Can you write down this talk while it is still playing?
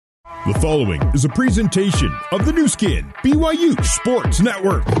The following is a presentation of the new skin, BYU Sports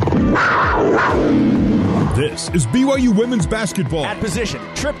Network. This is BYU women's basketball. At position,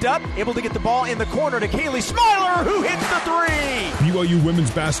 tripped up, able to get the ball in the corner to Kaylee Smiler, who hits the three. BYU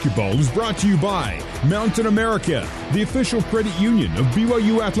women's basketball is brought to you by Mountain America, the official credit union of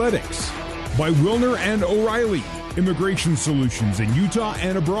BYU Athletics. By Wilner and O'Reilly, immigration solutions in Utah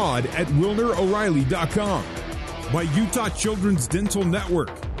and abroad at WilnerO'Reilly.com. By Utah Children's Dental Network,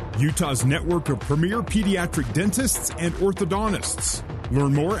 Utah's network of premier pediatric dentists and orthodontists.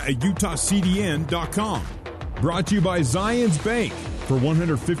 Learn more at utahcdn.com. Brought to you by Zions Bank. For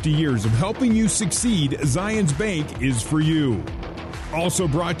 150 years of helping you succeed, Zions Bank is for you. Also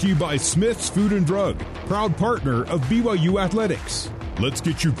brought to you by Smith's Food and Drug, proud partner of BYU Athletics. Let's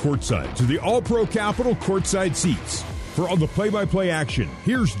get you courtside to the All-Pro Capital courtside seats. For all the play-by-play action,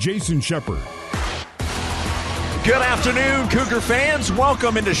 here's Jason Shepard. Good afternoon, Cougar fans.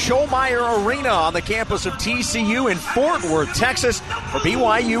 Welcome into Schollmeyer Arena on the campus of TCU in Fort Worth, Texas for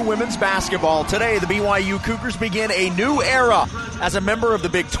BYU women's basketball. Today, the BYU Cougars begin a new era as a member of the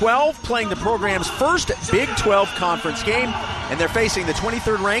Big 12, playing the program's first Big 12 conference game, and they're facing the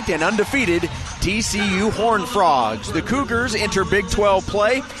 23rd ranked and undefeated TCU Horned Frogs. The Cougars enter Big 12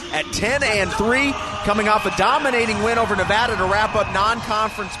 play at 10-3, coming off a dominating win over Nevada to wrap up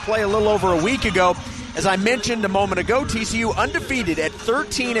non-conference play a little over a week ago. As I mentioned a moment ago, TCU undefeated at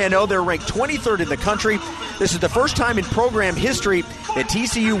 13-0. They're ranked 23rd in the country. This is the first time in program history that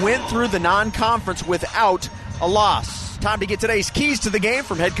TCU went through the non-conference without a loss. Time to get today's keys to the game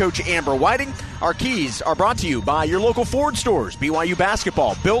from head coach Amber Whiting. Our keys are brought to you by your local Ford stores. BYU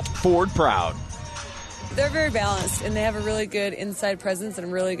basketball, built Ford proud. They're very balanced, and they have a really good inside presence and a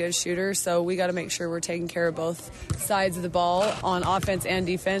really good shooter, so we got to make sure we're taking care of both sides of the ball on offense and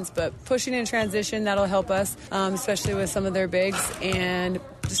defense, but pushing in transition, that'll help us, especially with some of their bigs, and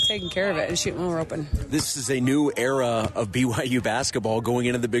just taking care of it and shooting when we're open. This is a new era of BYU basketball going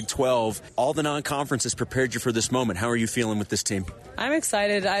into the Big 12. All the non-conferences prepared you for this moment. How are you feeling with this team? I'm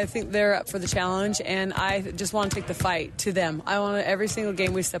excited. I think they're up for the challenge, and I just want to take the fight to them. I want every single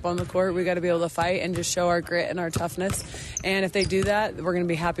game we step on the court, we got to be able to fight and just show our grit and our toughness. And if they do that, we're going to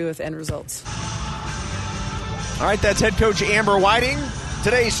be happy with the end results. All right, that's head coach Amber Whiting.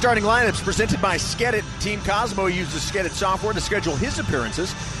 Today's starting lineups presented by Skedit. Team Cosmo uses Skedit software to schedule his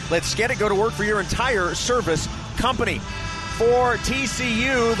appearances. Let Skedit go to work for your entire service company. For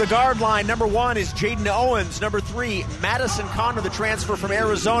TCU, the guard line, number 1 is Jaden Owens. Number 3, Madison Connor, the transfer from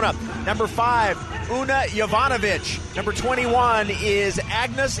Arizona. Number 5, Una Jovanovic. Number 21 is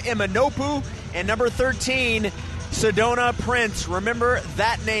Agnes Imanopu. And number 13, Sedona Prince. Remember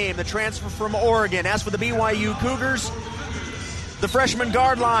that name, the transfer from Oregon. As for the BYU Cougars, the freshman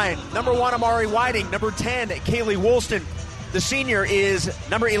guard line, number 1, Amari Whiting. Number 10, Kaylee Woolston. The senior is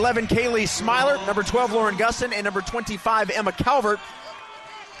number 11, Kaylee Smiler. Number 12, Lauren Gustin. And number 25, Emma Calvert.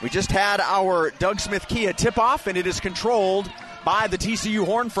 We just had our Doug Smith-Kia tip-off, and it is controlled by the TCU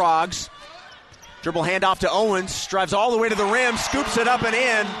Horned Frogs. Dribble handoff to Owens. Drives all the way to the rim. Scoops it up and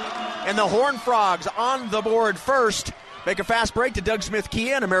in. And the Horned Frogs on the board first. Make a fast break to Doug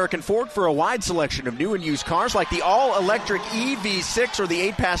Smith-Kia and American Fork for a wide selection of new and used cars like the all-electric EV6 or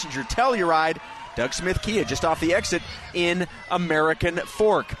the 8-passenger Telluride. Doug Smith-Kia just off the exit in American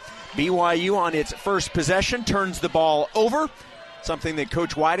Fork. BYU on its first possession turns the ball over, something that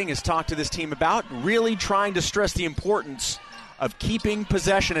Coach Whiting has talked to this team about, really trying to stress the importance of keeping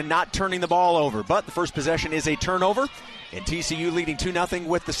possession and not turning the ball over. But the first possession is a turnover, and TCU leading 2-0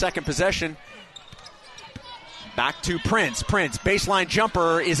 with the second possession. Back to Prince. Prince, baseline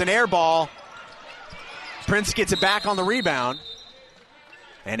jumper is an air ball. Prince gets it back on the rebound.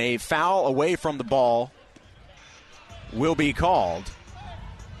 And a foul away from the ball will be called.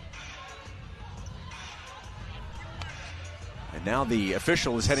 And now the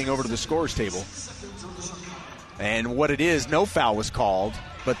official is heading over to the scorer's table. And what it is, no foul was called,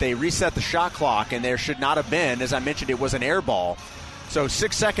 but they reset the shot clock, and there should not have been. As I mentioned, it was an air ball. So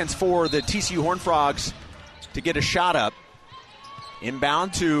 6 seconds for the TCU Horned Frogs to get a shot up.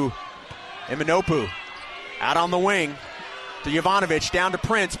 Inbound to Imanopu. Out on the wing to Jovanovic, down to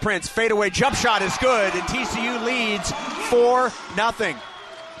Prince. Prince, fadeaway jump shot is good, and TCU leads 4-0.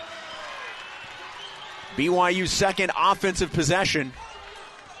 BYU's second offensive possession.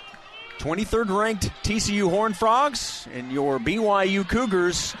 23rd ranked TCU Horned Frogs and your BYU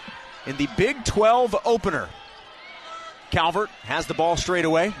Cougars in the Big 12 opener. Calvert has the ball straight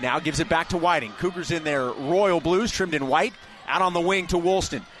away, now gives it back to Whiting. Cougars in their royal blues, trimmed in white. Out on the wing to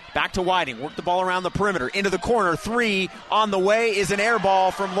Woolston. Back to Whiting. Work the ball around the perimeter. Into the corner. 3 on the way is an air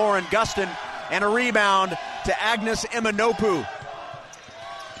ball from Lauren Gustin. And a rebound to Agnes Imanopu.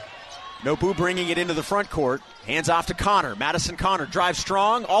 Nobu bringing it into the front court. Hands off to Connor. Madison Connor drives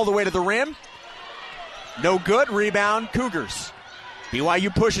strong all the way to the rim. No good. Rebound, Cougars.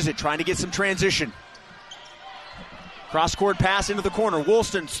 BYU pushes it, trying to get some transition. Cross-court pass into the corner.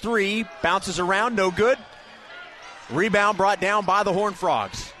 Woolston's three. Bounces around. No good. Rebound brought down by the Horned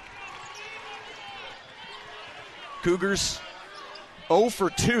Frogs. Cougars 0 for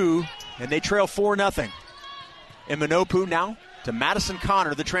 2, and they trail 4-0. And Manopu now to Madison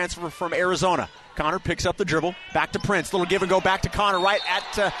Connor, the transfer from Arizona. Connor picks up the dribble. Back to Prince. Little give and go back to Connor right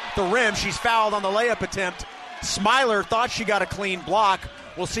at the rim. She's fouled on the layup attempt. Smiler thought she got a clean block.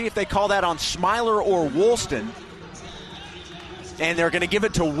 We'll see if they call that on Smiler or Woolston. And they're going to give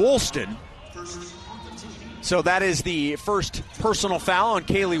it to Woolston. So that is the first personal foul on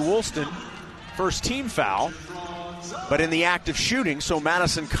Kaylee Woolston. First team foul. But in the act of shooting, so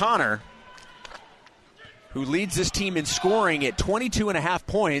Madison Connor, who leads this team in scoring at 22.5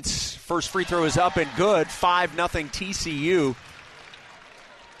 points. First free throw is up and good. 5-0 TCU.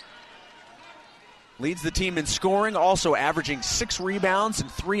 Leads the team in scoring, also averaging 6 rebounds and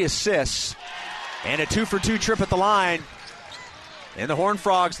 3 assists. And a 2-for-2 trip at the line. And the Horned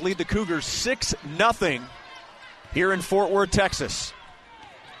Frogs lead the Cougars 6-0 here in Fort Worth, Texas.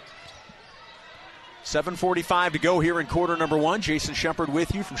 7:45 to go here in quarter number 1. Jason Shepard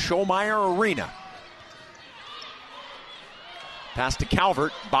with you from Schollmeyer Arena. Pass to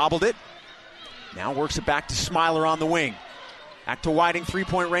Calvert, bobbled it. Now works it back to Smiler on the wing. Back to Whiting,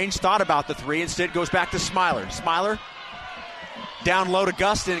 three-point range, thought about the three, instead goes back to Smiler. Smiler down low to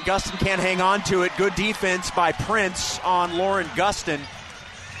Gustin. Gustin can't hang on to it. Good defense by Prince on Lauren Gustin.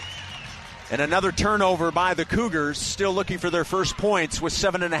 And another turnover by the Cougars, still looking for their first points with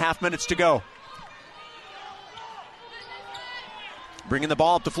 7.5 minutes to go. Bringing the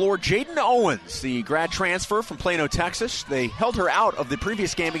ball up the floor, Jaden Owens, the grad transfer from Plano, Texas. They held her out of the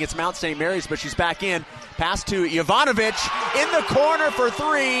previous game against Mount St. Mary's, but she's back in. Pass to Jovanovic in the corner for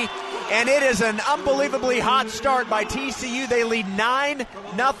 3, and it is an unbelievably hot start by TCU. They lead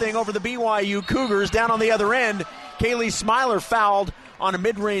 9-0 over the BYU Cougars. Down on the other end, Kaylee Smiler fouled on a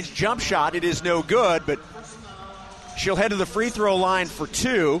mid-range jump shot. It is no good, but she'll head to the free throw line for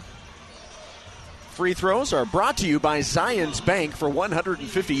 2. Free throws are brought to you by Zions Bank. For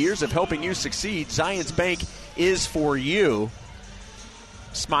 150 years of helping you succeed, Zions Bank is for you.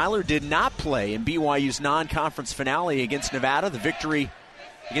 Smiler did not play in BYU's non-conference finale against Nevada, the victory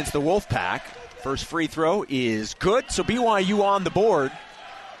against the Wolfpack. First free throw is good, so BYU on the board.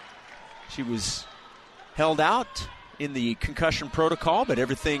 She was held out in the concussion protocol, but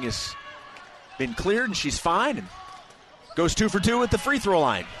everything has been cleared and she's fine. And goes 2 for 2 at the free throw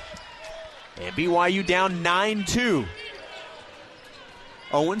line. And BYU down 9-2.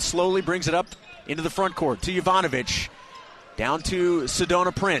 Owen slowly brings it up into the front court to Jovanovic. Down to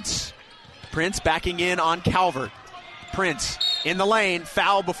Sedona Prince. Prince backing in on Calvert. Prince in the lane,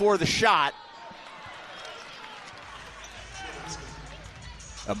 foul before the shot.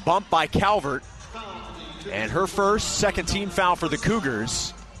 A bump by Calvert. And her first, second team foul for the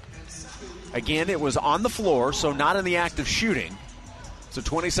Cougars. Again, it was on the floor, so not in the act of shooting. So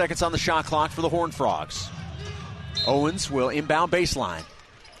 20 seconds on the shot clock for the Horned Frogs. Owens will inbound baseline.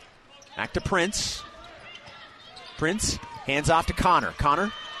 Back to Prince. Prince hands off to Connor.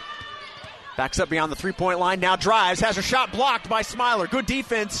 Connor backs up beyond the three-point line. Now drives. Has a shot blocked by Smiler. Good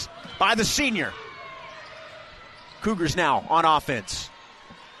defense by the senior. Cougars now on offense.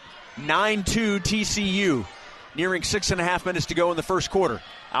 9-2 TCU. Nearing 6.5 minutes to go in the first quarter.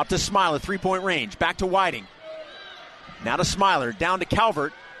 Out to Smiler. Three-point range. Back to Whiting. Now to Smiler, down to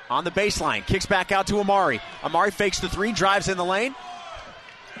Calvert on the baseline. Kicks back out to Amari. Amari fakes the 3, drives in the lane.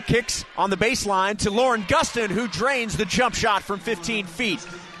 Kicks on the baseline to Lauren Gustin, who drains the jump shot from 15 feet.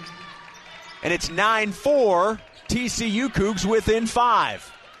 And it's 9-4, TCU Cougs within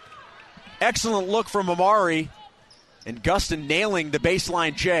 5. Excellent look from Amari, and Gustin nailing the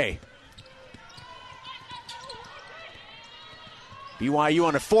baseline J. BYU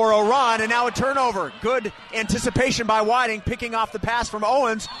on a 4-0 run, and now a turnover. Good anticipation by Whiting, picking off the pass from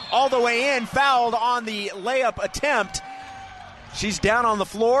Owens. All the way in, fouled on the layup attempt. She's down on the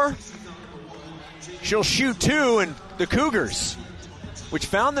floor. She'll shoot 2, and the Cougars, which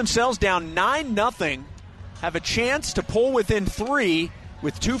found themselves down 9-0, have a chance to pull within 3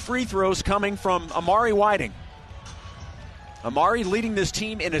 with 2 free throws coming from Amari Whiting. Amari leading this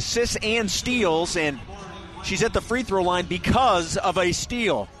team in assists and steals, and she's at the free throw line because of a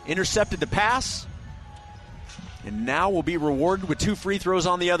steal. Intercepted the pass, and now will be rewarded with 2 free throws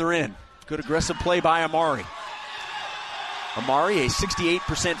on the other end. Good aggressive play by Amari. Amari, a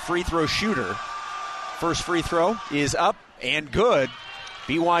 68% free throw shooter. First free throw is up and good.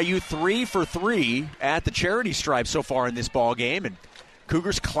 BYU 3 for 3 at the charity stripe so far in this ball game, and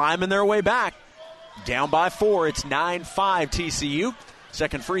Cougars climbing their way back. Down by 4, it's 9-5 TCU.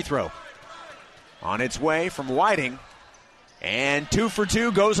 Second free throw. On its way from Whiting. And 2 for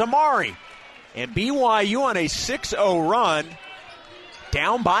 2 goes Amari. And BYU on a 6-0 run.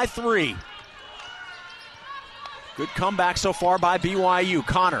 Down by 3. Good comeback so far by BYU.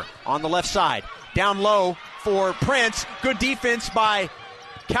 Connor on the left side. Down low for Prince. Good defense by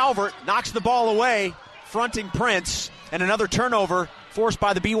Calvert. Knocks the ball away. Fronting Prince. And another turnover forced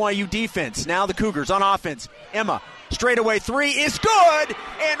by the BYU defense. Now the Cougars on offense. Emma, straightaway 3 is good,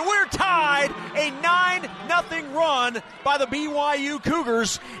 and we're tied. A 9-0 run by the BYU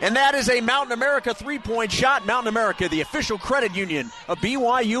Cougars, and that is a Mountain America three-point shot. Mountain America, the official credit union of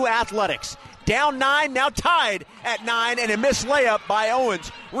BYU athletics. Down 9, now tied at 9, and a missed layup by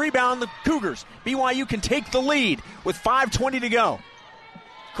Owens. Rebound the Cougars. BYU can take the lead with 5:20 to go.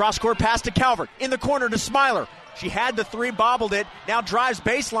 Cross-court pass to Calvert. In the corner to Smiler. She had the 3, bobbled it, now drives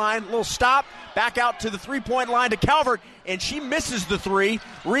baseline, little stop, back out to the three-point line to Calvert, and she misses the 3.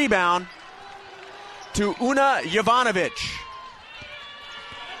 Rebound to Una Jovanovic.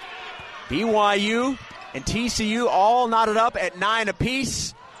 BYU and TCU all knotted up at 9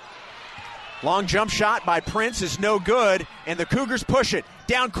 apiece. Long jump shot by Prince is no good, and the Cougars push it.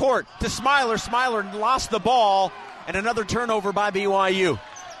 Down court to Smiler. Smiler lost the ball, and another turnover by BYU.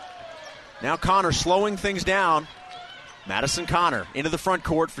 Now Connor slowing things down. Madison Connor into the front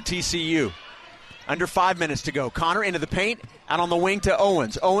court for TCU. Under 5 minutes to go. Connor into the paint, out on the wing to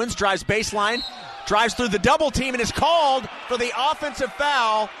Owens. Owens drives baseline, drives through the double team, and is called for the offensive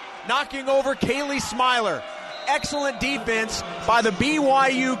foul, knocking over Kaylee Smiler. Excellent defense by the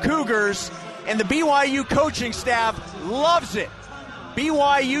BYU Cougars, and the BYU coaching staff loves it.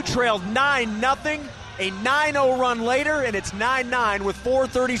 BYU trailed 9-0. A 9-0 run later, and it's 9-9 with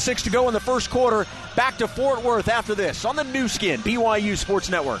 4:36 to go in the first quarter. Back to Fort Worth after this on the new skin, BYU Sports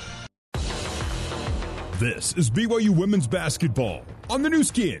Network. This is BYU Women's Basketball on the new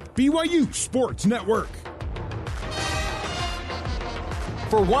skin, BYU Sports Network.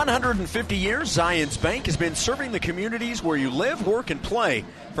 For 150 years, Zions Bank has been serving the communities where you live, work, and play.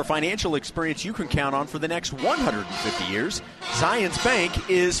 For financial experience you can count on for the next 150 years, Zions Bank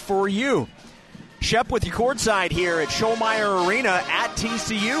is for you. Shep with you courtside here at Schollmeyer Arena at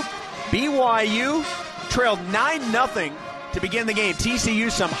TCU. BYU trailed 9-0 to begin the game.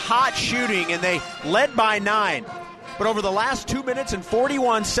 TCU some hot shooting, and they led by 9. But over the last 2 minutes and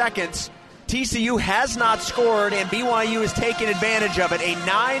 41 seconds, TCU has not scored, and BYU has taken advantage of it. A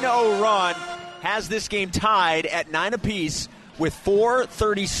 9-0 run has this game tied at 9 apiece with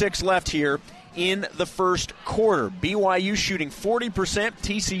 4:36 left here in the first quarter. BYU shooting 40%,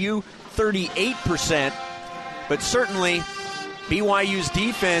 TCU 38%, but certainly BYU's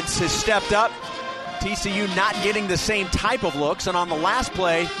defense has stepped up. TCU not getting the same type of looks, and on the last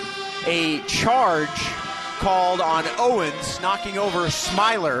play, a charge called on Owens, knocking over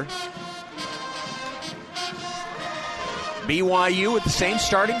Smiler. BYU with the same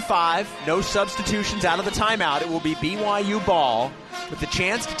starting 5, no substitutions out of the timeout. It will be BYU ball with the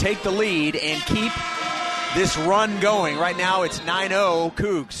chance to take the lead and keep this run going. Right now it's 9-0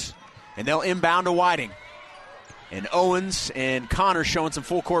 Cougs. And they'll inbound to Whiting. And Owens and Connor showing some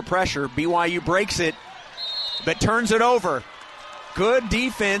full court pressure. BYU breaks it, but turns it over. Good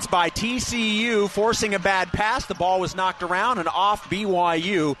defense by TCU, forcing a bad pass. The ball was knocked around and off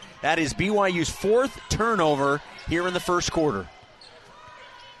BYU. That is BYU's 4th turnover here in the first quarter.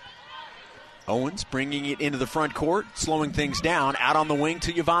 Owens bringing it into the front court, slowing things down. Out on the wing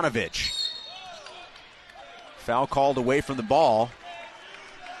to Jovanovic. Foul called away from the ball.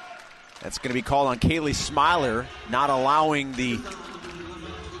 That's going to be called on Kaylee Smiler, not allowing the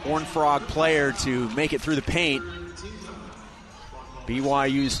Horned Frog player to make it through the paint.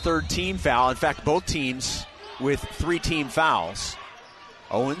 BYU's 3rd team foul. In fact, both teams with 3 team fouls.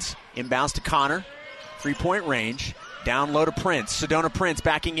 Owens inbounds to Connor. 3-point range. Down low to Prince. Sedona Prince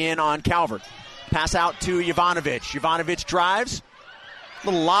backing in on Calvert. Pass out to Jovanovic. Jovanovic drives.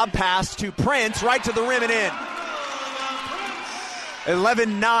 Little lob pass to Prince. Right to the rim and in.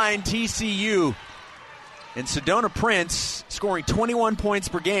 11-9 TCU. And Sedona Prince scoring 21 points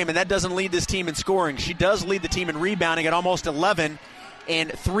per game, and that doesn't lead this team in scoring. She does lead the team in rebounding at almost 11,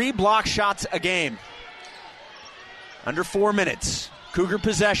 and 3 block shots a game. Under 4 minutes. Cougar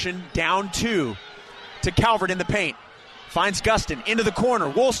possession, down 2 to Calvert in the paint. Finds Gustin into the corner.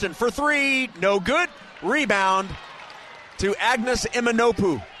 Woolston for 3, no good. Rebound to Agnes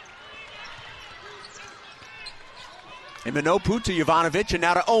Imanopu. Imanopu to Jovanovic, and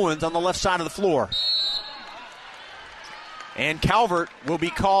now to Owens on the left side of the floor. And Calvert will be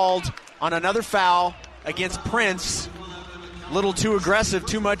called on another foul against Prince. Little too aggressive,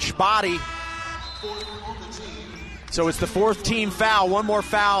 too much body. So it's the fourth team foul. One more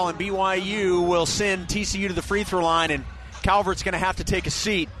foul, and BYU will send TCU to the free throw line, and Calvert's going to have to take a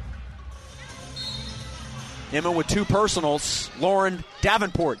seat. Emma with 2 personals. Lauren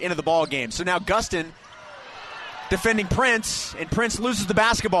Davenport into the ball game. So now Gustin defending Prince, and Prince loses the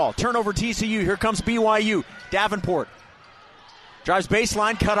basketball. Turnover TCU. Here comes BYU. Davenport drives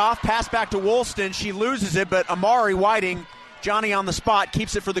baseline, cut off, pass back to Woolston. She loses it, but Amari Whiting, Johnny on the spot,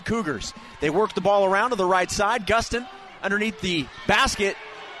 keeps it for the Cougars. They work the ball around to the right side. Gustin underneath the basket.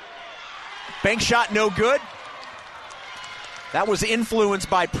 Bank shot no good. That was influenced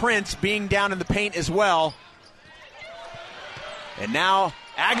by Prince being down in the paint as well. And now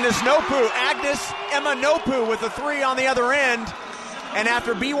Agnes Emma Nopu with a 3 on the other end. And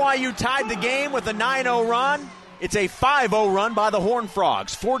after BYU tied the game with a 9-0 run, it's a 5-0 run by the Horned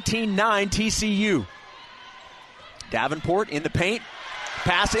Frogs. 14-9 TCU. Davenport in the paint.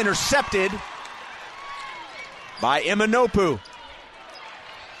 Pass intercepted by Emma Nopu.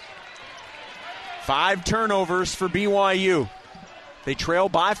 5 turnovers for BYU. They trail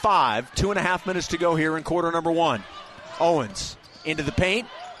by 5. 2.5 minutes to go here in quarter number 1. Owens into the paint.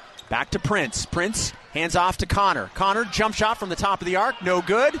 Back to Prince. Prince hands off to Connor. Connor, jump shot from the top of the arc. No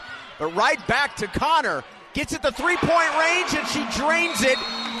good. But right back to Connor. Gets at the 3-point range, and she drains it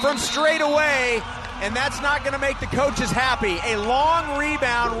from straight away. And that's not going to make the coaches happy. A long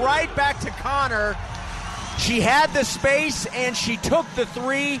rebound right back to Connor. She had the space, and she took the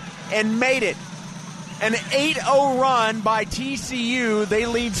 3 and made it. An 8-0 run by TCU. They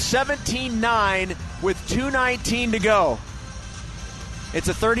lead 17-9 with 2:19 to go. It's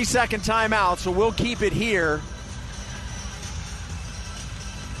a 30-second timeout, so we'll keep it here.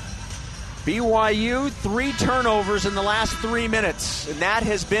 BYU, 3 turnovers in the last 3 minutes, and that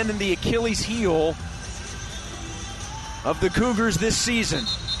has been the Achilles heel of the Cougars this season.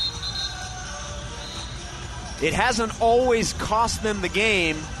 It hasn't always cost them the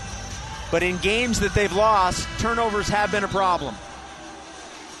game, but in games that they've lost, turnovers have been a problem.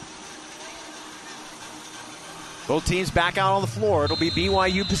 Both teams back out on the floor. It'll be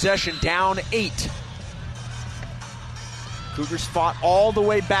BYU possession, down 8. Cougars fought all the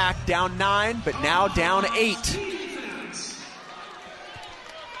way back, down 9, but now down 8.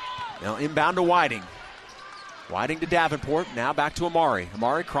 Now inbound to Whiting. Whiting to Davenport, now back to Amari.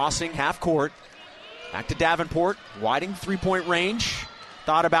 Amari crossing half court. Back to Davenport. Whiting, 3-point range.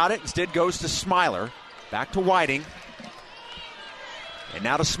 Thought about it, instead goes to Smiler. Back to Whiting. And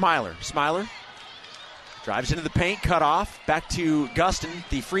now to Smiler. Smiler drives into the paint, cut off. Back to Gustin,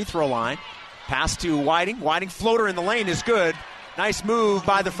 the free throw line. Pass to Whiting. Whiting floater in the lane is good. Nice move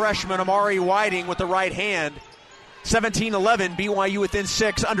by the freshman Amari Whiting with the right hand. 17-11, BYU within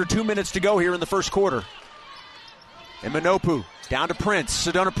 6, under 2 minutes to go here in the first quarter. And Manopu down to Prince.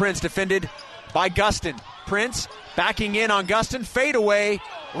 Sedona Prince defended by Gustin. Prince backing in on Gustin. Fade away.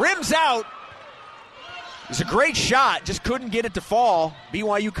 Rims out. It was a great shot. Just couldn't get it to fall.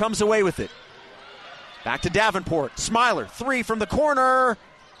 BYU comes away with it. Back to Davenport. Smiler. 3 from the corner.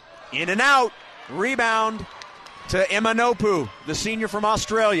 In and out. Rebound to Emma Nopu, the senior from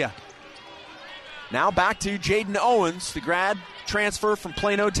Australia. Now back to Jaden Owens, the grad transfer from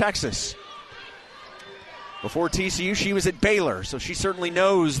Plano, Texas. Before TCU, she was at Baylor, so she certainly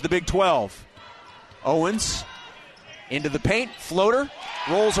knows the Big 12. Owens into the paint, floater,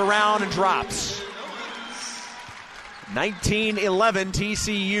 rolls around and drops. 19-11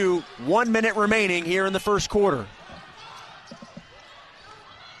 TCU, 1 minute remaining here in the first quarter.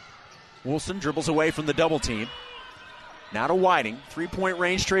 Wilson dribbles away from the double team. Now to Whiting, 3-point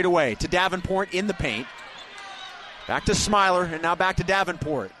range straight away. To Davenport in the paint. Back to Smiler, and now back to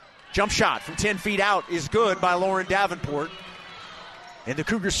Davenport. Jump shot from 10 feet out is good by Lauren Davenport. And the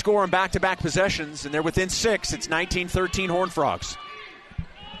Cougars score on back-to-back possessions, and they're within 6. It's 19-13 Horned Frogs.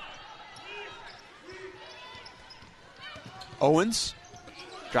 Owens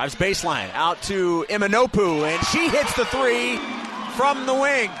drives baseline out to Emma Nopu, and she hits the 3 from the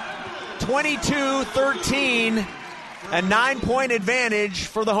wing. 22-13, a 9-point advantage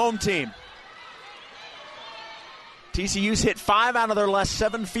for the home team. TCU's hit 5 out of their last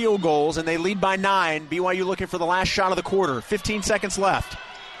 7 field goals, and they lead by 9. BYU looking for the last shot of the quarter. 15 seconds left.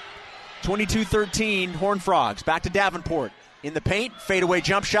 22-13, Horned Frogs. Back to Davenport. In the paint, fadeaway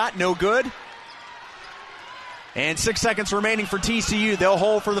jump shot, no good. And 6 seconds remaining for TCU. They'll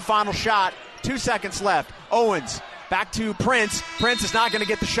hold for the final shot. 2 seconds left. Owens. Back to Prince. Prince is not going to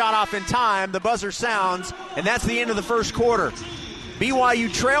get the shot off in time. The buzzer sounds, and that's the end of the first quarter.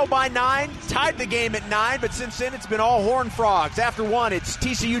 BYU trailed by 9, tied the game at 9, but since then it's been all Horned Frogs. After 1, it's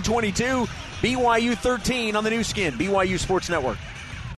TCU 22, BYU 13 on the new skin, BYU Sports Network.